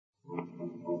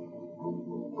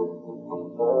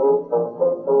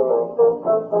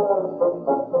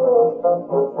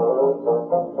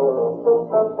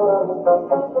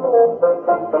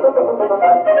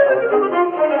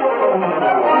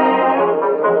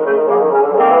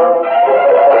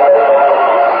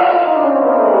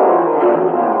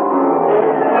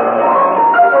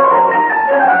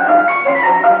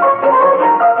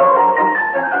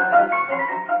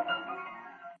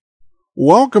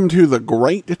Welcome to the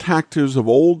Great Detectives of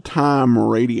Old Time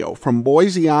Radio. From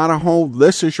Boise, Idaho,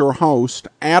 this is your host,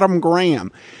 Adam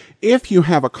Graham. If you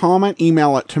have a comment,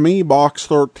 email it to me,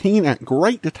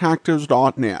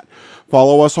 box13@greatdetectives.net.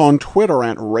 Follow us on Twitter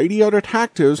at Radio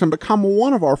Detectives and become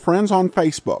one of our friends on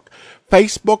Facebook.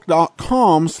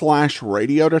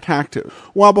 Facebook.com/Radio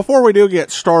Detective. Well, before we do get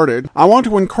started, I want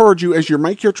to encourage you as you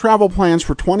make your travel plans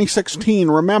for 2016,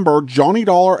 remember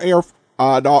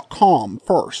JohnnyDollarAir.com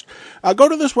first. Go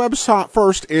to this website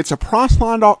first. It's a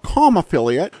Priceline.com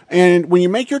affiliate, and when you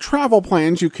make your travel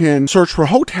plans, you can search for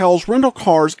hotels, rental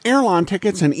cars, airline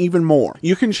tickets, and even more.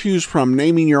 You can choose from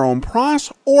naming your own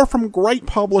price or from great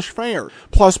published fares.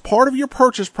 Plus, part of your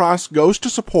purchase price goes to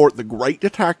support the Great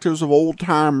Detectives of Old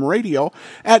Time Radio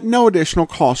at no additional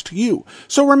cost to you.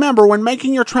 So remember, when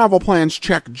making your travel plans,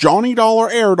 check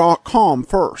JohnnyDollarAir.com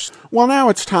first. Well, now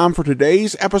it's time for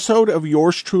today's episode of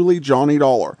yours truly, Johnny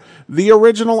Dollar. The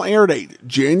original air date,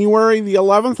 January the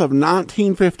 11th of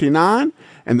 1959,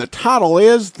 and the title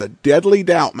is The Deadly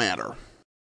Doubt Matter.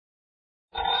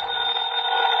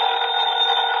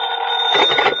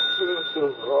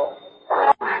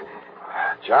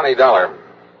 Johnny Dollar.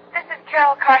 This is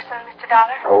Carol Carson, Mr.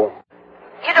 Dollar. Oh?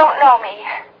 You don't know me,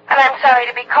 and I'm sorry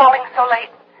to be calling so late.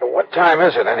 What time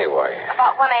is it, anyway?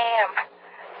 About 1 a.m.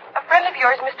 A friend of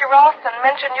yours, Mr. Ralston,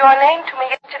 mentioned your name to me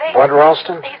yesterday. What,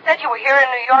 Ralston? He said you were here in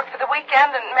New York for the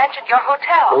weekend and mentioned your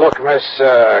hotel. Look, Miss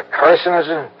Carson, is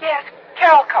it? Yes,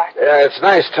 Carol Carson. Yeah, it's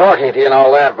nice talking to you and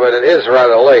all that, but it is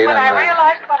rather late. When I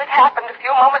realized what had happened a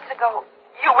few moments ago,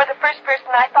 you were the first person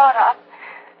I thought of.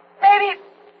 Maybe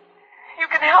you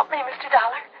can help me, Mr.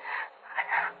 Dollar.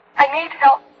 I need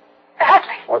help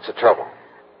badly. What's the trouble?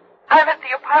 I'm at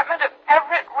the apartment of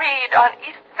Everett Reed on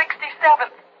East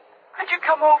 67th. Could you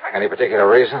come over? Any particular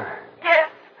reason? Yes.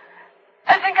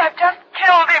 I think I've just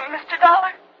killed him, Mr.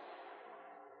 Dollar.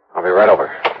 I'll be right over.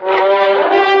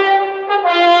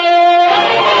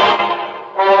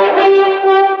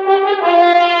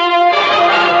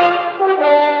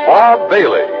 Bob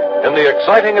Bailey, in the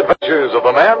exciting adventures of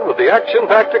a man with the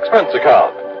action-packed expense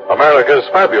account. America's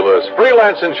fabulous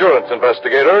freelance insurance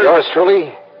investigator. Yours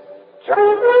truly,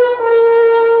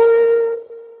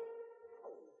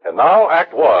 And now,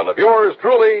 Act One of yours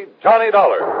truly, Johnny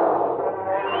Dollar.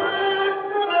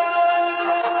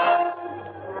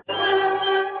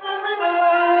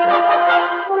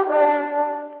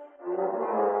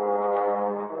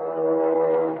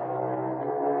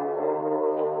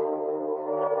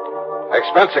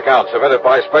 expense account submitted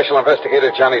by Special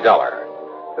Investigator Johnny Dollar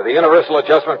to the Universal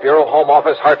Adjustment Bureau, Home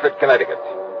Office, Hartford, Connecticut.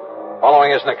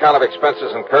 Following is an account of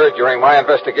expenses incurred during my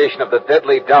investigation of the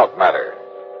Deadly Doubt matter.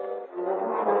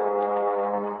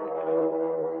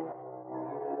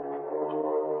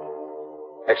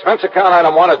 Expense account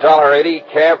item 1, $1.80,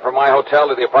 cab from my hotel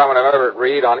to the apartment of Everett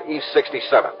Reed on East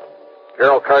 67th.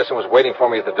 Carol Carson was waiting for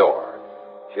me at the door.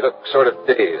 She looked sort of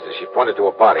dazed as she pointed to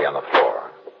a body on the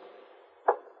floor.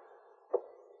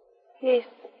 He's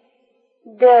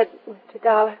dead, Mr.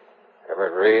 Dollar.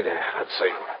 Everett Reed, let's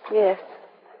see. Yes.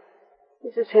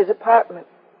 This is his apartment.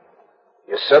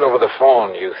 You said over the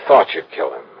phone you thought you'd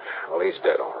kill him. Well, he's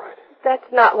dead, all right. That's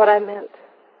not what I meant.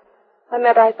 I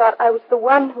meant I thought I was the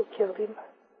one who killed him.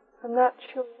 I'm not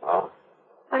sure. Oh?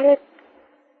 I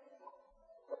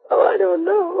don't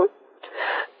know.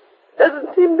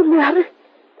 Doesn't seem to matter.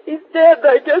 He's dead.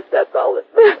 I guess that's all that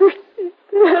matters. He's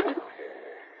dead.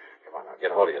 Come on, now,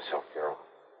 get hold of yourself, Carol.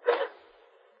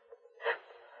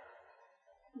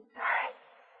 I'm sorry.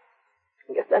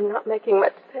 I guess I'm not making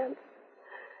much sense.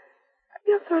 I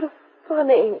feel sort of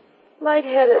funny,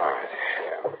 lightheaded. All right,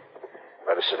 yeah.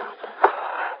 Better sit down.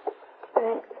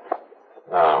 Thanks.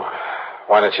 Now,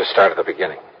 why don't you start at the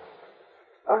beginning?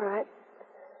 All right.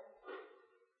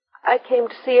 I came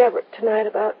to see Everett tonight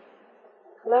about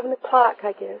 11 o'clock,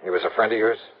 I guess. He was a friend of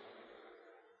yours?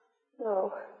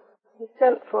 No. He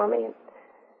sent for me, and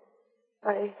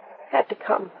I had to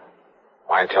come.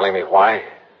 Mind telling me why?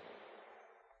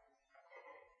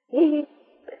 He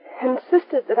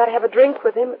insisted that I have a drink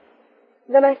with him.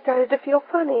 Then I started to feel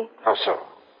funny. How so?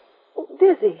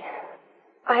 Dizzy.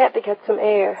 I had to get some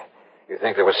air. You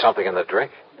think there was something in the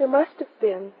drink? There must have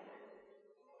been.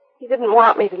 He didn't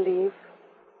want me to leave,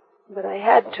 but I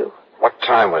had to. What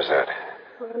time was that?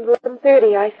 Around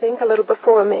 11:30, I think, a little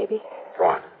before, maybe. Go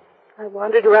on. I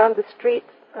wandered around the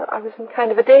streets. I was in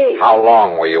kind of a daze. How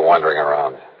long were you wandering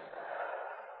around?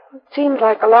 It seemed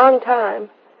like a long time.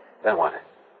 Then what?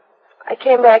 I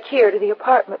came back here to the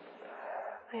apartment.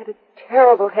 I had a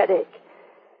terrible headache.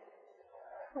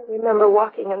 I remember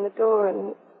walking in the door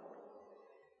and...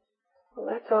 Well,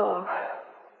 that's all.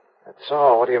 That's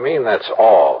all? What do you mean, that's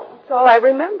all? That's all I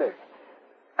remember.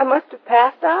 I must have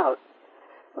passed out.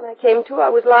 When I came to, I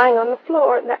was lying on the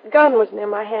floor, and that gun was near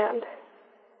my hand.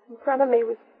 In front of me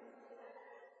was...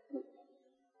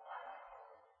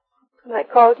 And I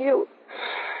called you.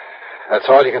 That's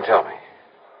all you can tell me?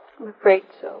 I'm afraid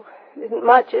so. It isn't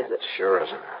much, is it? It sure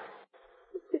isn't.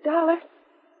 Mr. Dollar,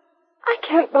 I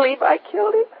can't believe I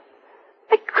killed him.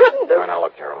 I couldn't have. Now,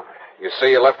 look, Carol. You see,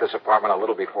 you left this apartment a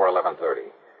little before 11:30.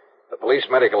 The police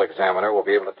medical examiner will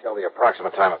be able to tell the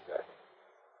approximate time of death.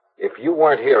 If you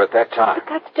weren't here at that time... But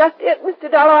that's just it, Mr.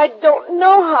 Dollar. I don't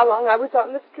know how long I was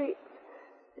on the street.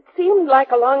 It seemed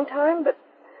like a long time, but...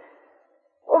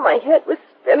 Oh, my head was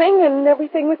spinning and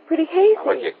everything was pretty hazy.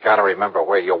 Well, you gotta remember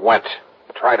where you went.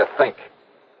 Try to think.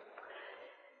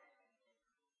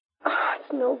 Oh,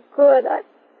 it's no good.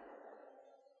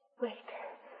 Wait.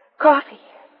 Coffee.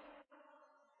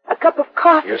 A cup of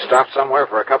coffee. You stopped somewhere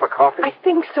for a cup of coffee? I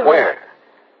think so. Where?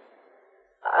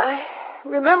 I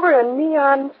remember a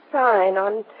neon sign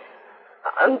on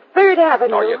 3rd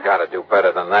Avenue. Oh, you gotta do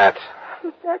better than that.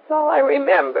 That's all I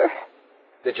remember.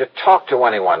 Did you talk to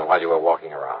anyone while you were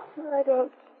walking around? I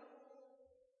don't...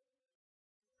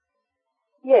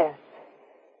 Yes.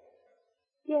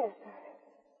 Yes.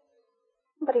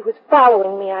 But he was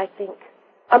following me, I think.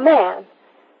 A man.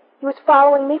 He was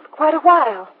following me for quite a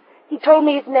while. He told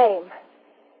me his name.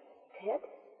 Ted?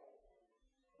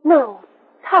 No,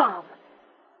 Tom.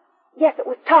 Yes, it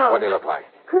was Tom. What did he look like?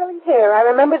 Curly hair, I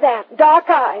remember that. Dark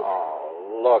eyes.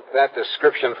 Oh, look, that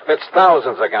description fits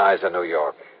thousands of guys in New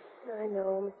York. I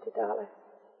know, Mr. Dollar.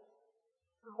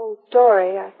 The whole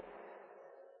story,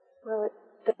 well, it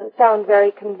doesn't sound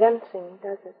very convincing,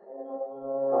 does it?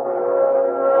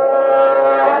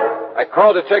 I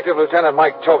called Detective Lieutenant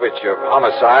Mike Tovich of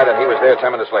Homicide, and he was there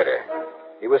 10 minutes later.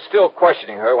 He was still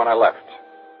questioning her when I left.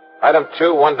 Item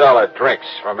 2, $1 drinks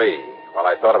for me while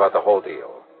I thought about the whole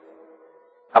deal.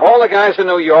 Of all the guys in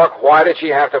New York, why did she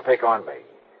have to pick on me?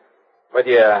 But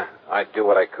yeah, I'd do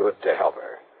what I could to help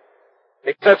her.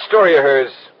 Because that story of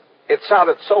hers, it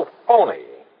sounded so phony.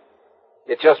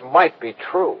 It just might be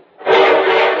true.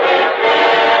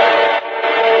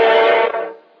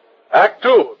 Act 2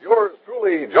 of yours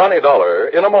truly, Johnny Dollar,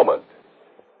 in a moment.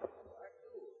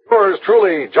 Yours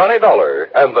truly, Johnny Dollar,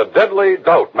 and the Deadly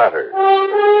Doubt Matter.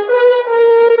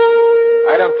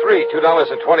 Item 3,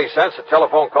 $2.20, a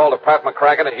telephone call to Pat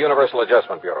McCracken at Universal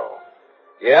Adjustment Bureau.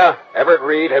 Yeah, Everett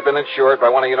Reed had been insured by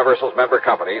one of Universal's member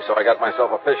companies, so I got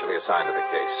myself officially assigned to the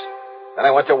case. Then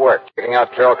I went to work, checking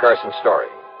out Carol Carson's story,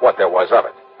 what there was of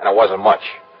it, and it wasn't much.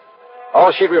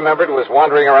 All she'd remembered was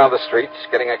wandering around the streets,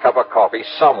 getting a cup of coffee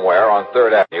somewhere on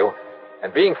 3rd Avenue,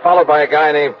 and being followed by a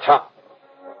guy named Tom.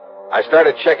 I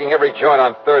started checking every joint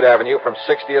on 3rd Avenue from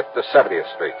 60th to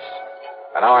 70th Streets.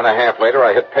 An hour and a half later,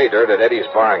 I hit pay dirt at Eddie's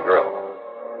Bar and Grill.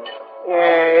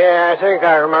 Yeah, I think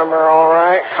I remember all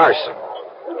right. Carson.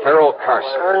 Carol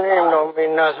Carson. Her name don't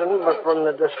mean nothing, but from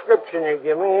the description you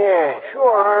give me, yeah,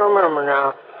 sure, I remember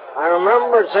now. I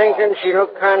remember thinking she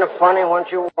looked kind of funny when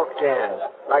she walked in,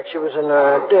 like she was in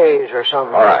a daze or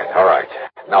something. All right.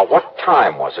 Now, what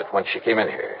time was it when she came in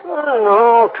here? I don't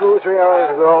know, 2 or 3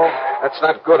 hours ago. That's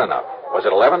not good enough. Was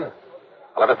it 11?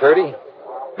 11:30?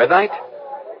 Midnight?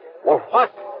 Well,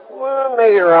 what? Well,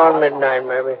 maybe around midnight,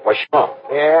 maybe. Was she home?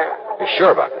 Yeah. You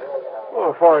sure about that?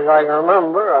 Well, as far as I can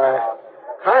remember, I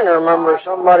kind of remember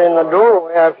somebody in the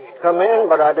doorway after she come in,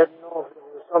 but I didn't know if there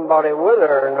was somebody with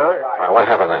her or not. All right, what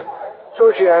happened then? So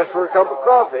she asked for a cup of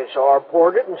coffee, so I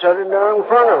poured it and set it down in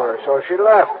front of her, so she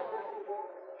left.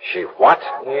 She what?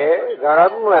 Yeah, got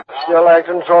up and left, still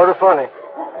acting sort of funny.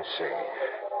 I see.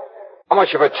 How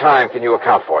much of her time can you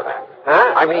account for then?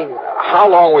 Huh? I mean, how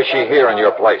long was she here in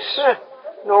your place?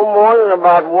 No more than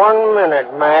about 1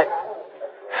 minute, Mac.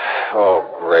 Oh,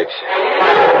 great.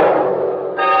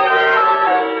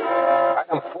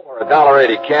 Item 4,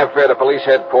 $1.80, cab fare to police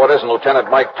headquarters and Lieutenant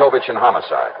Mike Tovich in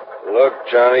Homicide. Look,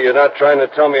 Johnny, you're not trying to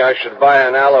tell me I should buy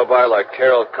an alibi like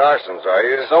Carol Carson's, are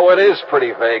you? So it is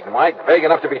pretty vague, Mike. Vague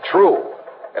enough to be true.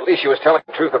 At least she was telling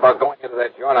the truth about going into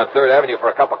that joint on 3rd Avenue for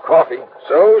a cup of coffee.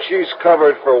 So she's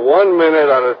covered for 1 minute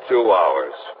out of 2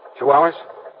 hours. 2 hours?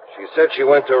 She said she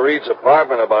went to Reed's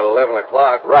apartment about 11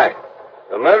 o'clock. Right.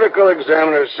 The medical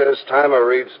examiner says time of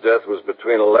Reed's death was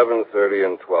between 11:30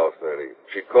 and 12:30.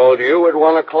 She called you at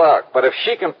 1 o'clock. But if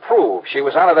she can prove she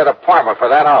was out of that apartment for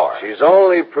that hour... She's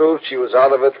only proved she was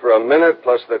out of it for a minute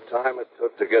plus the time it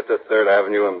took to get to 3rd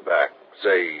Avenue and back.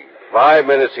 Say, 5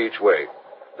 minutes each way.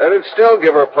 That'd still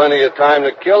give her plenty of time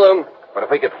to kill him. But if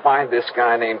we could find this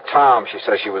guy named Tom she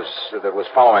says that was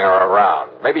following her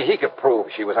around, maybe he could prove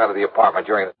she was out of the apartment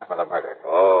during the time of the murder.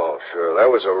 Oh, sure. That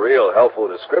was a real helpful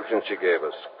description she gave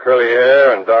us. Curly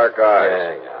hair and dark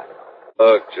eyes. Yeah.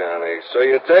 Look, Johnny, so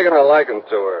you're taking a liking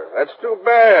to her. That's too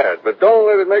bad, but don't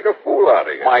let it make a fool out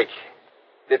of you. Mike,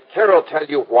 did Carol tell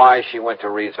you why she went to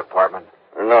Reed's apartment?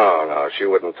 No, she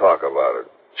wouldn't talk about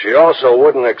it. She also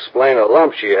wouldn't explain a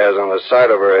lump she has on the side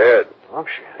of her head. Lump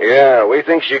she? Yeah, we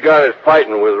think she got it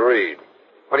fighting with Reed.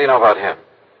 What do you know about him?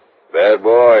 Bad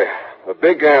boy. A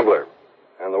big gambler.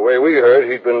 And the way we heard,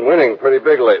 he'd been winning pretty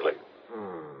big lately.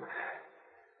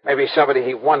 Maybe somebody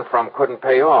he won from couldn't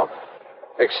pay off,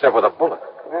 except with a bullet.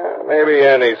 Yeah, maybe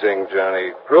anything,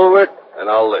 Johnny. Prove it, and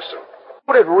I'll listen.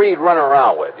 Who did Reed run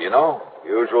around with, you know?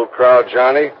 Usual crowd,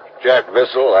 Johnny. Jack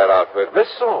Vissel, that outfit.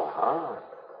 Vissel, huh?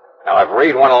 Now, if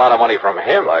Reed won a lot of money from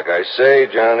him... Like I say,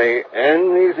 Johnny,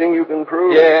 anything you can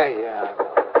prove. Yeah.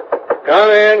 Come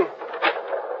in.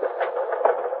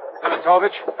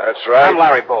 Senatovich? That's right. I'm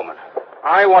Larry Bowman.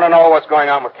 I want to know what's going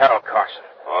on with Carol Carson.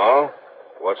 Oh?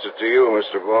 What's it to you,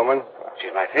 Mr. Bowman?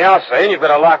 She's my fiancée, and you've got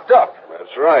her locked up.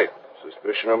 That's right.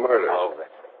 Suspicion of murder. Oh,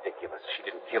 that's ridiculous. She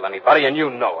didn't kill anybody, and you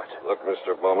know it. Look,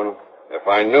 Mr. Bowman, if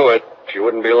I knew it, she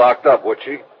wouldn't be locked up, would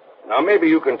she? Now, maybe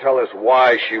you can tell us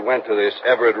why she went to this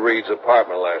Everett Reed's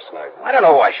apartment last night. I don't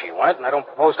know why she went, and I don't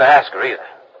propose to ask her either.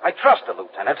 I trust the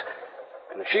lieutenant,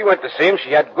 and if she went to see him,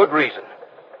 she had good reason.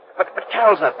 But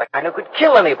Carol's not the kind who could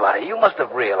kill anybody. You must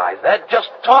have realized that just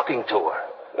talking to her.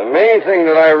 The main thing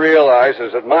that I realize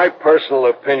is that my personal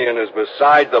opinion is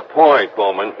beside the point,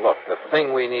 Bowman. Look, the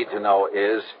thing we need to know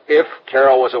is if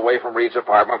Carol was away from Reed's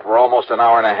apartment for almost an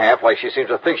hour and a half, like she seems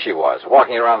to think she was,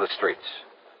 walking around the streets.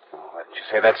 Why didn't you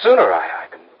say that sooner? I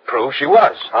can prove she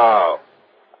was. How?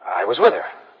 I was with her.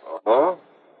 Uh-huh.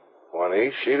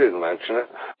 Funny, she didn't mention it.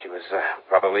 She was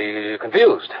probably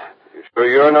confused. You sure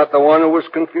you're not the one who was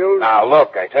confused? Now,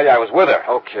 look, I tell you, I was with her.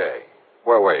 Okay.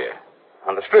 Where were you?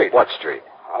 On the street. What street?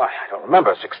 Well, I don't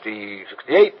remember.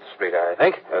 68th Street, I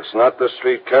think. That's not the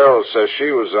street Carol says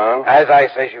she was on. As I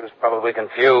say, she was probably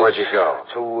confused. Where'd you go?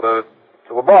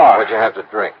 To a bar. What'd you have to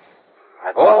drink?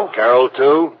 Oh, Carol,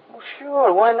 too? Oh,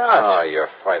 sure, why not? Oh, you're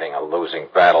fighting a losing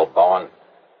battle, Bowen.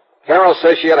 Carol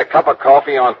says she had a cup of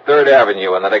coffee on 3rd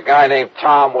Avenue and that a guy named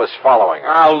Tom was following her.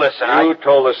 Now, listen, You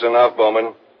told us enough,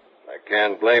 Bowman. I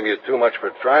can't blame you too much for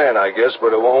trying, I guess,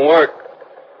 but it won't work.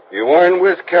 You weren't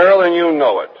with Carol and you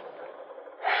know it.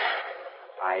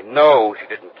 I know she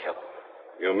didn't kill him.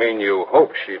 You mean you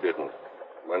hope she didn't?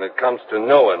 When it comes to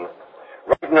knowing,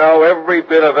 right now every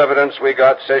bit of evidence we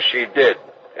got says she did.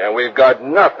 And we've got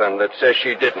nothing that says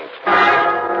she didn't.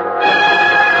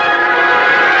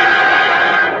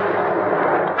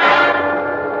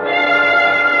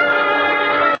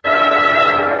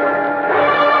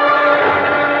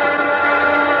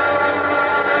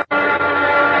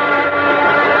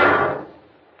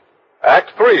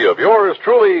 Act 3 of yours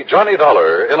truly, Johnny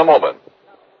Dollar, in a moment.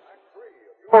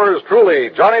 Yours truly,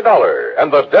 Johnny Dollar,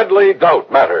 and the Deadly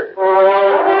Doubt Matter.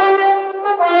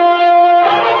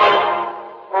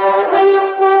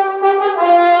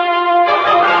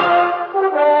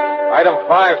 Item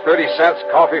 5, 30 cents,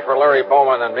 coffee for Larry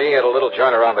Bowman and me at a little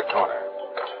joint around the corner.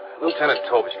 Lieutenant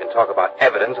Tovich can talk about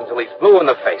evidence until he's blue in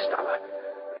the face, Dollar.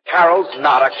 Carol's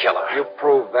not a killer. You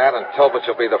prove that, and Talbot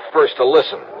will be the first to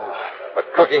listen. But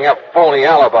cooking up phony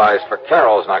alibis for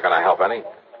Carol's not going to help any.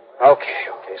 Okay,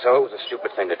 so it was a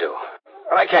stupid thing to do.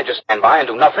 But I can't just stand by and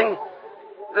do nothing.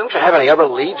 Don't you have any other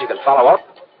leads you can follow up?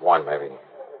 One, maybe.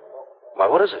 Why,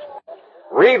 what is it?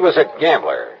 Reed was a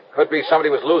gambler. Could be somebody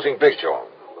was losing big to him.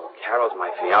 Carol's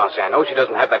my fiancée. I know she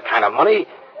doesn't have that kind of money.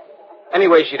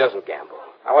 Anyway, she doesn't gamble.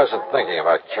 I wasn't thinking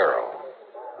about Carol.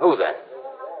 Who then?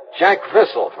 Jack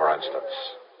Vissel, for instance.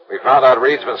 We found out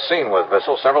Reed's been seen with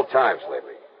Vissel several times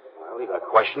lately. Well, you gotta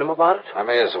question him about it? I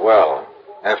may as well.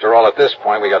 After all, at this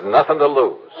point, we got nothing to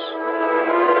lose.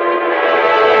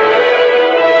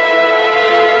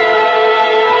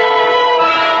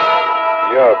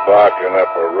 You're barking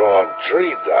up a wrong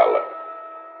tree, Dollar.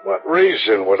 What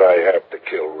reason would I have to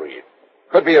kill Reed?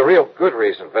 Could be a real good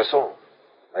reason, Vissel.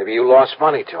 Maybe you lost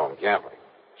money to him gambling.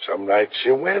 Some nights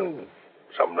you win,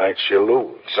 some nights you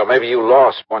lose. So maybe you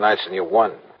lost more nights than you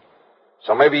won.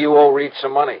 So maybe you owe Reed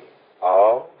some money.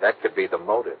 Oh? That could be the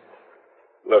motive.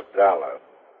 Look, Dollar,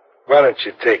 why don't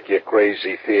you take your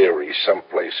crazy theory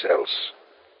someplace else?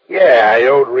 Yeah, I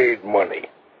owed Reed money.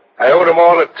 I owed him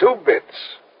all of 2 bits.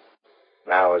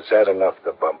 Now, is that enough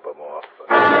to bump him off?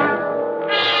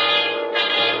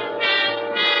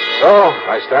 So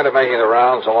I started making the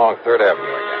rounds along 3rd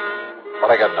Avenue again.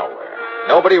 But I got nowhere.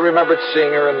 Nobody remembered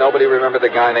seeing her, and nobody remembered the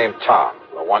guy named Tom,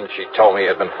 the one she told me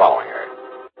had been following her.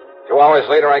 2 hours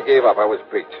later, I gave up. I was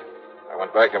beat. I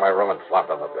went back to my room and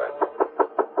flopped on the bed.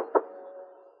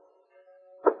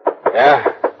 Yeah?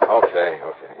 Okay.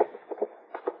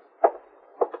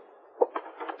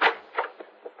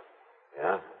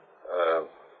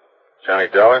 Johnny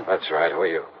Dollar? That's right. Who are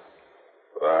you?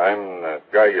 I'm the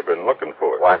guy you've been looking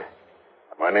for. What?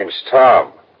 My name's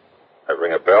Tom. That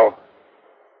ring a bell?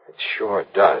 It sure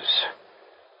does.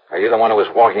 Are you the one who was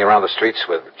walking around the streets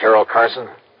with Carol Carson?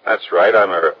 That's right.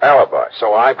 I'm her alibi.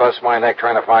 So I bust my neck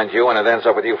trying to find you, and it ends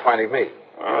up with you finding me.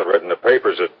 Well, I read in the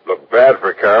papers it looked bad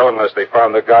for Carol unless they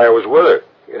found the guy who was with her.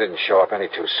 You didn't show up any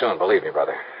too soon, believe me,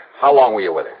 brother. How long were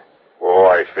you with her? Oh,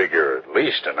 I figure at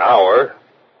least an hour.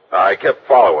 I kept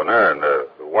following her,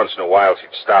 and once in a while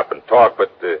she'd stop and talk,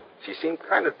 but she seemed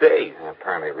kind of dazed.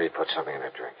 Apparently Reed put something in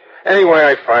her drink. Anyway,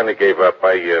 I finally gave up.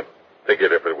 I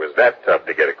figured if it was that tough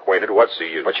to get acquainted, what's the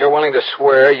use? But you're willing to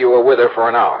swear you were with her for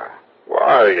an hour?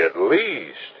 Why, at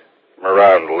least. From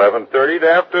around 11:30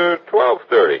 to after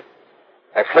 12:30.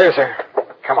 That clears her.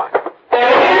 Come on.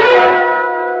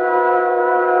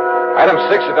 Item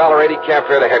 6, $1.80 cab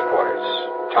fare to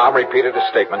headquarters. Tom repeated his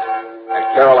statement,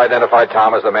 and Carol identified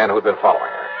Tom as the man who'd been following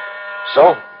her.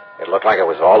 So, it looked like it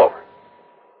was all over.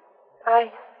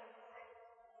 I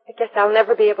guess I'll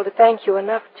never be able to thank you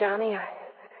enough, Johnny.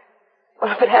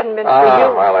 Well, if it hadn't been for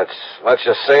you... Well, let's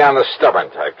just say I'm the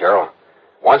stubborn type, Carol.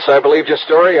 Once I believed your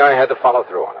story, I had to follow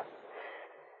through on it.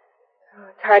 Oh,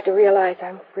 it's hard to realize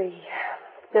I'm free.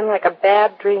 It's been like a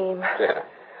bad dream. Yeah.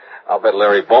 I'll bet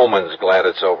Larry Bowman's glad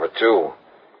it's over, too.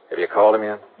 Have you called him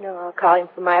yet? No, I'll call him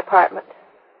from my apartment.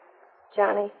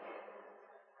 Johnny,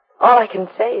 all I can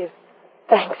say is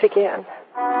thanks again.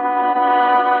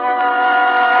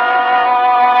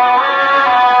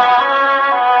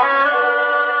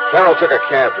 Carol took a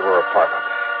cab to her apartment.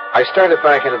 I started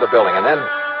back into the building, and then,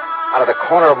 out of the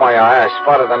corner of my eye, I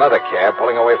spotted another cab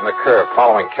pulling away from the curb,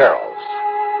 following Carol's.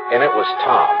 And it was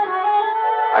Tom.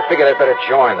 I figured I'd better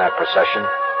join that procession.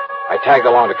 I tagged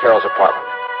along to Carol's apartment.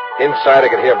 Inside, I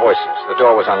could hear voices. The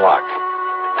door was unlocked.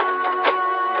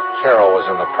 Carol was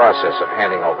in the process of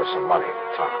handing over some money to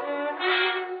Tom.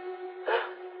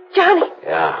 Johnny!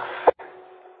 Yeah.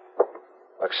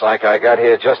 Looks like I got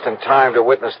here just in time to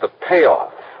witness the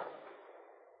payoff.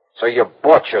 So you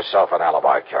bought yourself an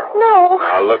alibi, Carol. No.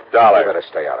 Now, look, Dollar. You better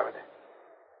stay out of it.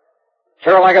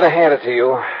 Carol, I gotta hand it to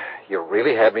you. You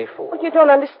really had me fooled. Well, you don't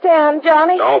understand,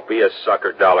 Johnny. Don't be a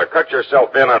sucker, Dollar. Cut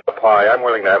yourself in on the pie. I'm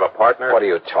willing to have a partner. What are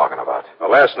you talking about? Well,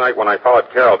 last night when I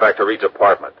followed Carol back to Reed's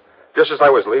apartment, just as I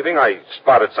was leaving, I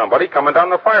spotted somebody coming down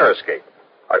the fire escape.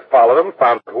 I followed him,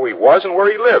 found who he was and where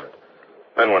he lived.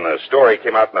 Then when the story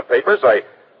came out in the papers, I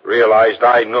realized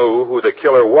I knew who the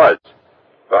killer was.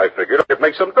 So I figured I could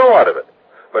make some dough out of it.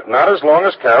 But not as long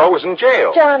as Carol was in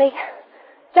jail. Johnny,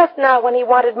 just now when he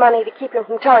wanted money to keep him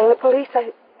from telling the police,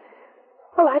 I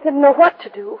didn't know what to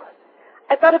do.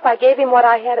 I thought if I gave him what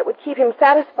I had, it would keep him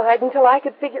satisfied until I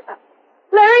could figure...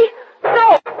 Larry! No!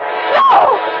 No!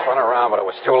 I spun around, but it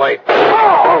was too late.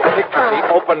 Oh! Kicked at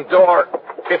the open door.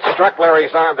 It struck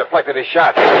Larry's arm, deflected his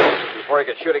shot. Before he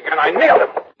could shoot again, I nailed him.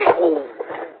 Oh.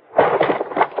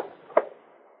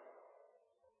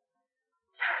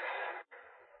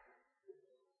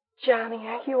 Johnny,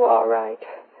 are you all right?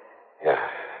 Yeah.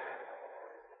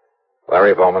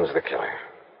 Larry Bowman's the killer.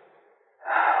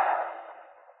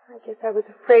 I guess I was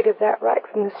afraid of that right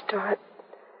from the start.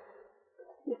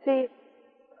 You see,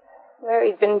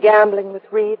 Larry'd been gambling with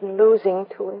Reed and losing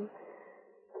to him.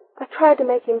 I tried to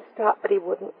make him stop, but he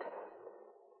wouldn't.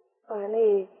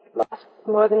 Finally, he lost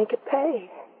more than he could pay.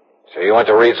 So you went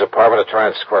to Reed's apartment to try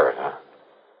and square it, huh?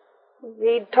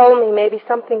 Reed told me maybe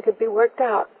something could be worked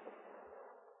out.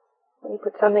 When he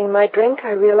put something in my drink,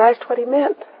 I realized what he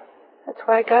meant. That's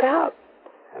why I got out.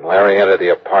 And Larry entered the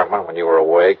apartment when you were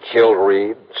away, killed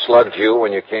Reed, slugged you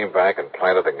when you came back, and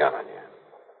planted the gun on you.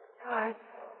 I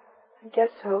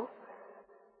guess so.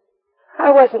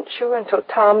 I wasn't sure until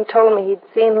Tom told me he'd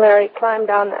seen Larry climb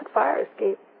down that fire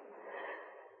escape.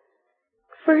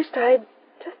 First, I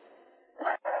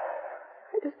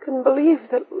just couldn't believe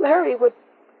that Larry would...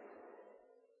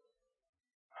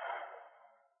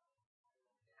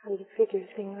 How do you figure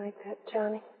a thing like that,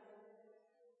 Johnny?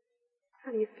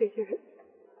 How do you figure it?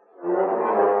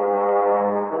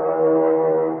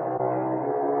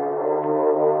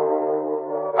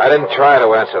 I didn't try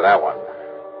to answer that one,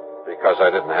 because I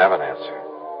didn't have an answer.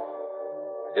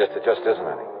 It just isn't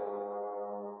any.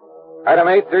 Item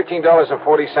 8,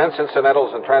 $13.40,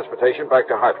 incidentals and transportation back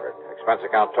to Hartford. Expense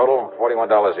account total,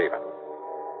 $41 even.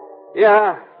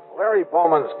 Yeah, Larry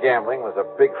Bowman's gambling was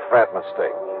a big fat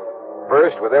mistake.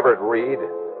 First with Everett Reed,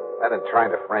 then in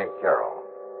trying to frame Carol.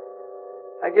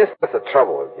 I guess that's the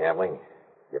trouble with gambling.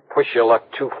 You push your luck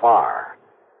too far,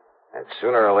 and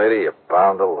sooner or later you're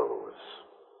bound to lose.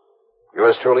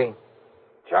 Yours truly,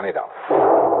 Johnny Dollar.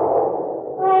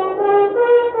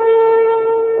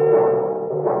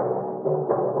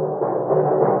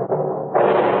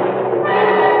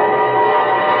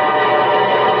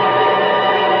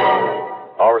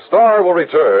 star will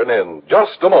return in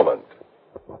just a moment.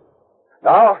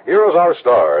 Now, here is our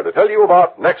star to tell you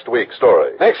about next week's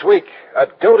story. Next week, a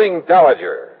doting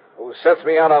dowager who sets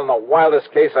me out on the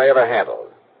wildest case I ever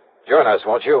handled. Join us,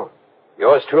 won't you?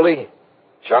 Yours truly,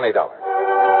 Johnny Dollar.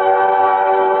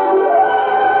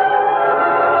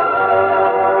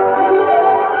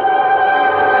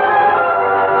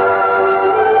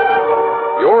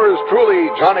 Yours truly,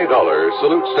 Johnny Dollar,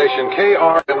 salutes station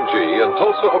KRMG in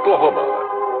Tulsa, Oklahoma.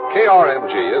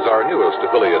 KRMG is our newest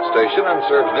affiliate station and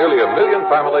serves nearly 1 million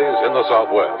families in the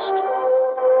Southwest.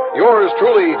 Yours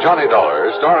truly, Johnny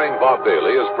Dollar, starring Bob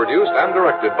Bailey, is produced and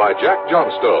directed by Jack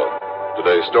Johnstone.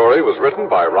 Today's story was written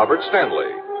by Robert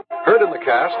Stanley. Heard in the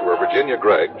cast were Virginia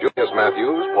Gregg, Julius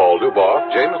Matthews, Paul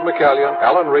Duboff, James McCallion,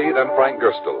 Alan Reed, and Frank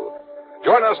Gerstle.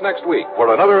 Join us next week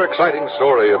for another exciting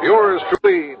story of yours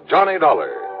truly, Johnny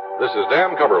Dollar. This is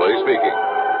Dan Coverly speaking.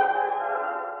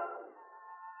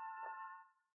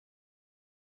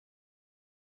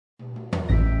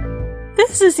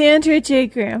 This is Andrea J.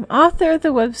 Graham, author of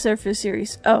the Web Surfer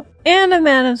series. Oh, and a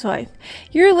Madam's Wife.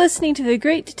 You're listening to the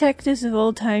Great Detectives of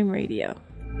Old Time Radio.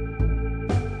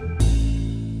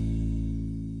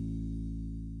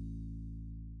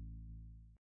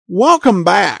 Welcome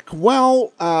back.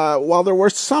 Well, while there were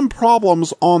some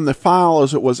problems on the file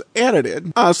as it was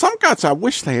edited, some cuts I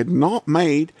wish they had not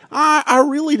made, I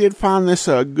really did find this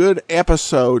a good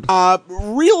episode.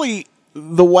 Really,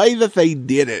 the way that they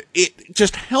did it, it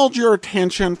just held your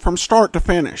attention from start to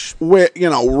finish. With,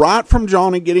 right from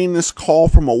Johnny getting this call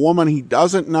from a woman he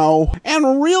doesn't know.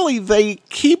 And really, they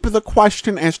keep the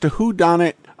question as to who done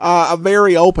it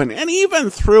very open, and even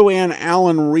threw in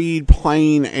Alan Reed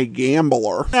playing a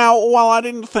gambler. Now, while I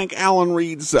didn't think Alan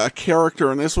Reed's character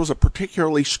in this was a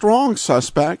particularly strong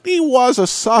suspect, he was a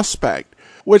suspect,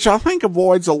 which I think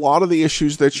avoids a lot of the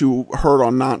issues that you heard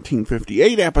on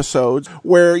 1958 episodes,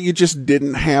 where you just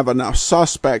didn't have enough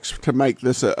suspects to make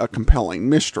this a compelling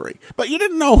mystery. But you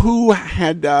didn't know who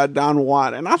had done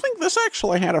what, and I think this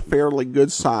actually had a fairly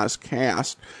good-sized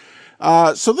cast.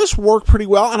 So this worked pretty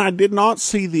well, and I did not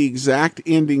see the exact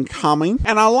ending coming.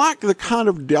 And I like the kind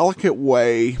of delicate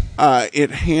way it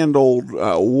handled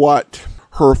what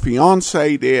her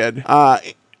fiancé did.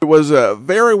 It was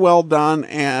very well done,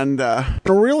 and it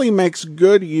really makes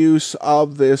good use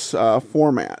of this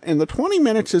format. And the 20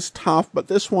 minutes is tough, but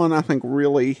this one I think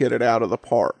really hit it out of the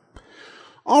park.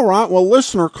 All right, well,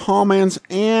 listener comments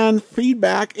and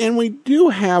feedback, and we do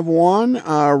have one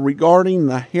regarding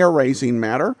the hair-raising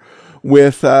matter.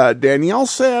 With Danielle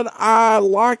said, I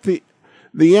like the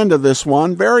end of this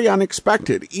one, very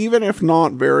unexpected, even if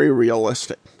not very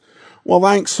realistic. Well,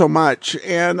 thanks so much.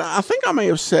 And I think I may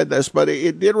have said this, but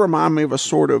it did remind me of a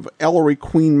sort of Ellery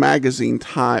Queen magazine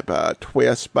type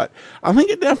twist, but I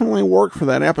think it definitely worked for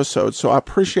that episode, so I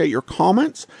appreciate your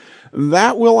comments.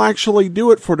 That will actually do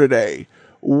it for today.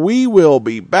 We will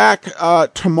be back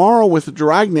tomorrow with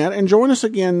Dragnet, and join us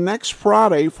again next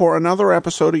Friday for another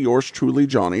episode of yours truly,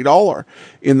 Johnny Dollar.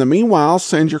 In the meanwhile,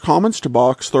 send your comments to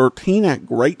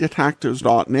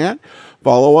box13@greatdetectives.net.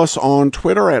 Follow us on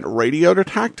Twitter at Radio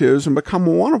Detectives and become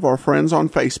one of our friends on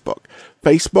Facebook.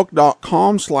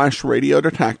 Facebook.com/Radio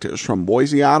Detectives. From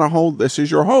Boise, Idaho, this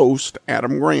is your host,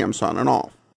 Adam Graham, signing off.